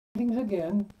Greetings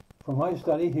again from my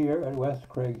study here at West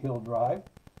Craig Hill Drive,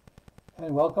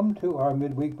 and welcome to our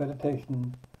midweek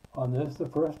meditation on this, the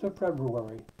 1st of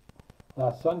February.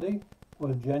 Last Sunday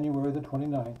was January the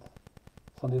 29th.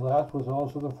 Sunday last was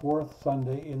also the 4th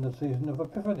Sunday in the season of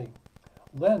Epiphany.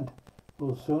 Lent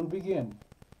will soon begin.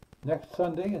 Next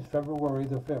Sunday is February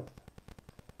the 5th.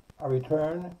 I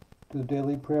return to the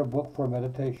daily prayer book for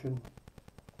meditation.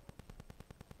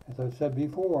 As I've said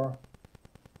before,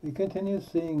 we continue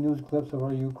seeing news clips of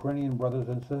our Ukrainian brothers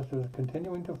and sisters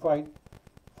continuing to fight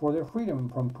for their freedom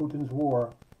from Putin's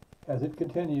war as it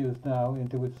continues now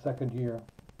into its second year.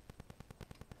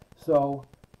 So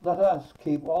let us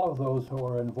keep all of those who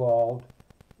are involved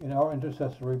in our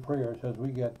intercessory prayers as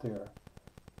we get there.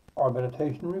 Our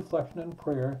meditation, reflection, and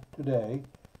prayer today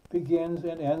begins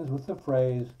and ends with the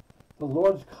phrase, "The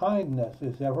Lord's kindness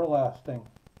is everlasting."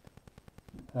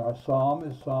 And our psalm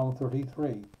is Psalm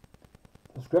 33.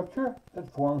 The scripture that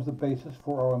forms the basis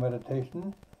for our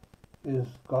meditation is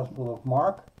Gospel of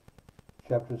Mark,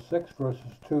 chapter 6,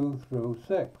 verses 2 through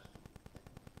 6.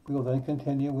 We will then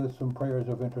continue with some prayers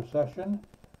of intercession,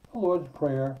 the Lord's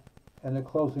Prayer, and a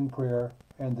closing prayer,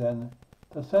 and then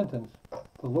the sentence,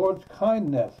 "The Lord's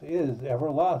kindness is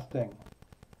everlasting."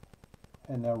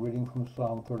 And now reading from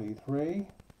Psalm 33.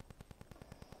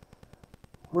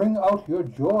 "Bring out your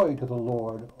joy to the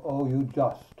Lord, O you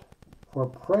just, for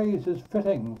praise is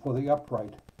fitting for the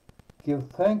upright. Give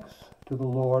thanks to the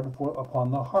Lord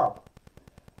upon the harp.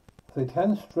 With a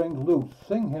 10-stringed lute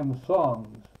sing him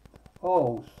songs.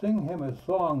 Oh, sing him a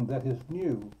song that is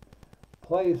new.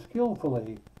 Play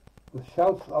skillfully with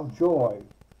shouts of joy.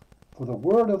 For the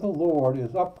word of the Lord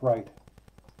is upright,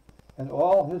 and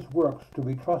all his works to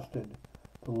be trusted.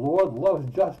 The Lord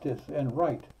loves justice and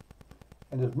right,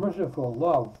 and his merciful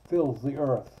love fills the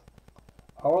earth.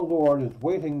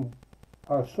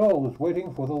 Our soul is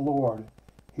waiting for the Lord.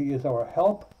 He is our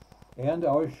help and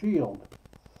our shield.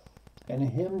 In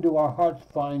him do our hearts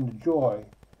find joy.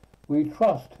 We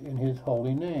trust in his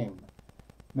holy name.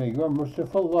 May your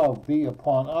merciful love be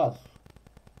upon us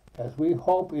as we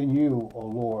hope in you, O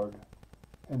Lord."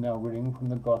 And now reading from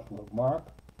the Gospel of Mark.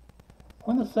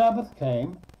 "When the Sabbath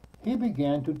came, he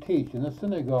began to teach in the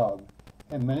synagogue,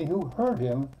 and many who heard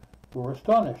him were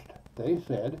astonished. They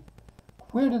said,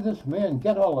 'Where did this man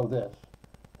get all of this?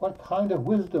 What kind of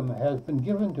wisdom has been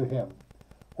given to him?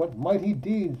 What mighty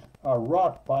deeds are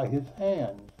wrought by his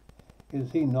hands?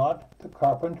 Is he not the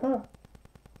carpenter,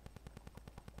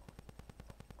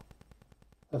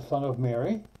 the son of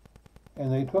Mary?'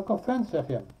 And they took offense at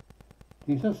him.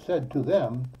 Jesus said to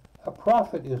them, 'A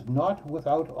prophet is not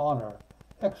without honor,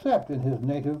 except in his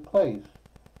native place,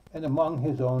 and among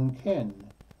his own kin,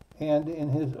 and in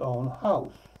his own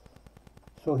house.'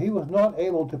 So he was not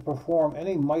able to perform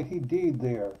any mighty deed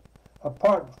there,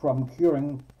 apart from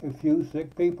curing a few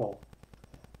sick people,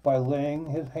 by laying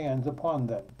his hands upon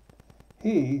them.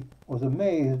 He was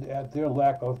amazed at their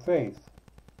lack of faith."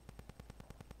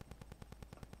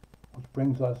 Which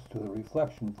brings us to the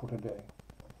reflection for today.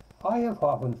 I have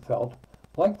often felt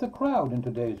like the crowd in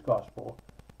today's gospel,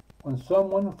 when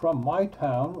someone from my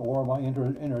town or my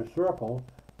inner circle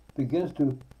begins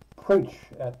to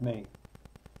preach at me.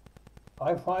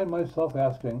 I find myself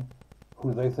asking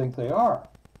who they think they are,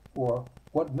 or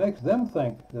what makes them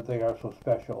think that they are so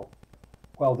special.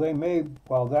 While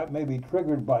that may be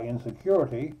triggered by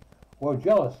insecurity or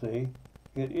jealousy,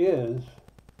 it is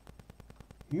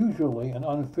usually an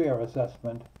unfair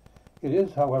assessment. It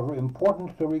is, however,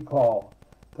 important to recall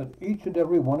that each and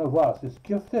every one of us is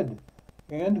gifted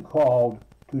and called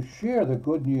to share the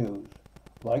good news.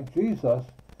 Like Jesus,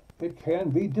 it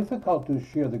can be difficult to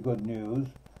share the good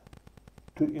news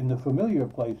in the familiar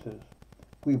places.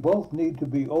 We both need to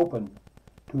be open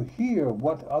to hear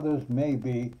what others may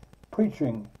be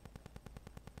preaching,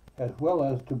 as well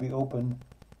as to be open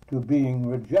to being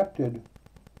rejected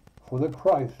for the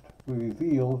Christ we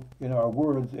reveal in our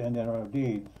words and in our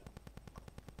deeds.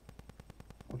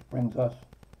 Which brings us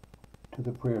to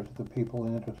the prayers of the people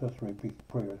in intercessory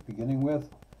prayers, beginning with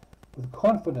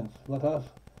confidence, let us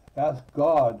ask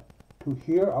God to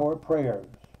hear our prayers.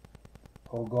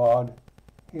 O God,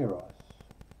 hear us.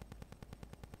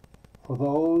 For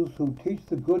those who teach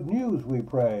the good news we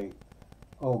pray,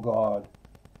 O God,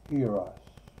 hear us.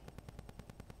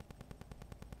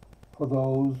 For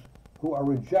those who are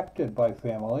rejected by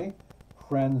family,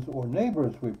 friends, or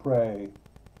neighbors we pray,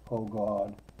 O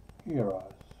God, hear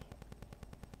us.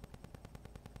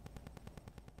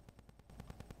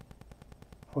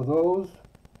 For those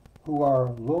who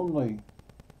are lonely,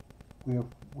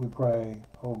 we pray,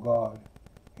 O God,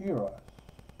 hear us.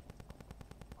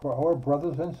 for our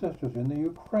brothers and sisters in the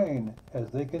Ukraine as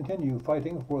they continue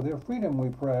fighting for their freedom, we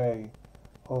pray.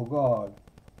 O God,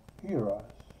 hear us.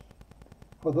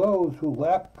 For those who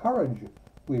lack courage,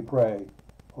 we pray.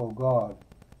 O God,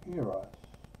 hear us.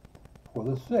 For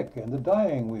the sick and the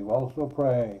dying, we also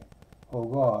pray. O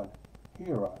God,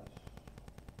 hear us.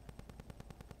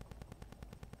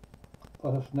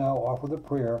 Let us now offer the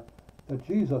prayer that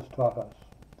Jesus taught us.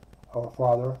 Our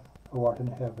Father, who art in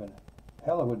heaven,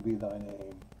 hallowed be thy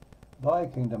name. Thy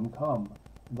kingdom come,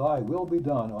 thy will be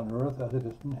done on earth as it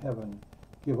is in heaven.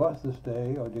 Give us this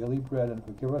day our daily bread, and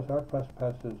forgive us our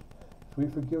trespasses, as we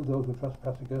forgive those who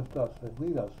trespass against us. And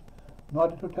lead us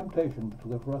not into temptation, but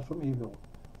deliver us from evil.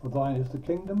 For thine is the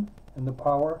kingdom, and the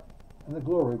power, and the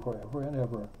glory forever and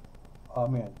ever.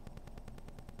 Amen.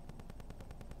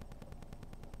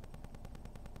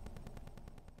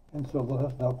 And so let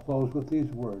us now close with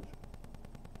these words.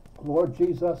 Lord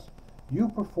Jesus, you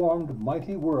performed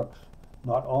mighty works,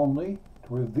 not only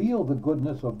to reveal the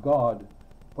goodness of God,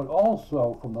 but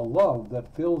also from the love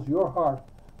that fills your heart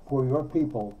for your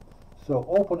people. So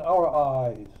open our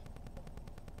eyes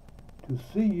to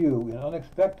see you in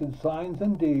unexpected signs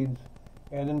and deeds,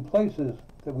 and in places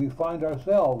that we find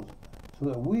ourselves, so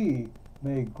that we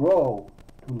may grow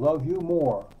to love you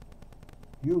more.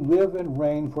 You live and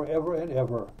reign forever and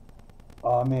ever.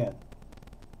 Amen.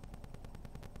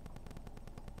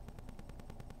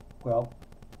 Well,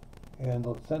 and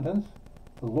the sentence,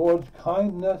 the Lord's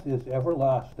kindness is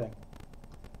everlasting.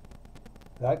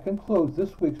 That concludes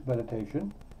this week's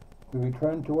meditation. We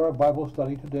return to our Bible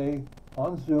study today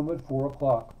on Zoom at 4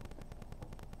 o'clock.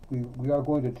 We are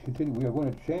going to continue. We are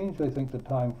going to change, I think, the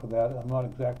time for that. I'm not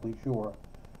exactly sure.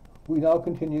 We now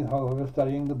continue, however,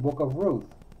 studying the book of Ruth.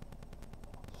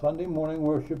 Sunday morning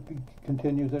worship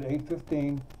continues at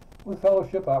 8:15 with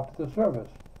fellowship after the service.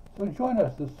 So join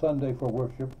us this Sunday for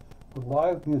worship with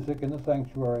live music in the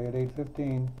sanctuary at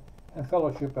 8:15 and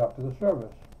fellowship after the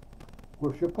service.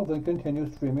 Worship will then continue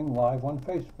streaming live on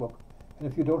Facebook. And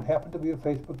if you don't happen to be a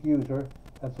Facebook user,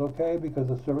 that's okay, because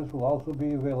the service will also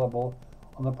be available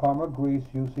on the Palmer Greece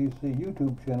UCC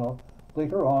YouTube channel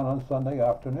later on Sunday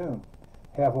afternoon.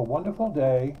 Have a wonderful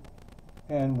day,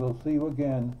 and we'll see you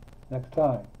again next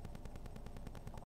time.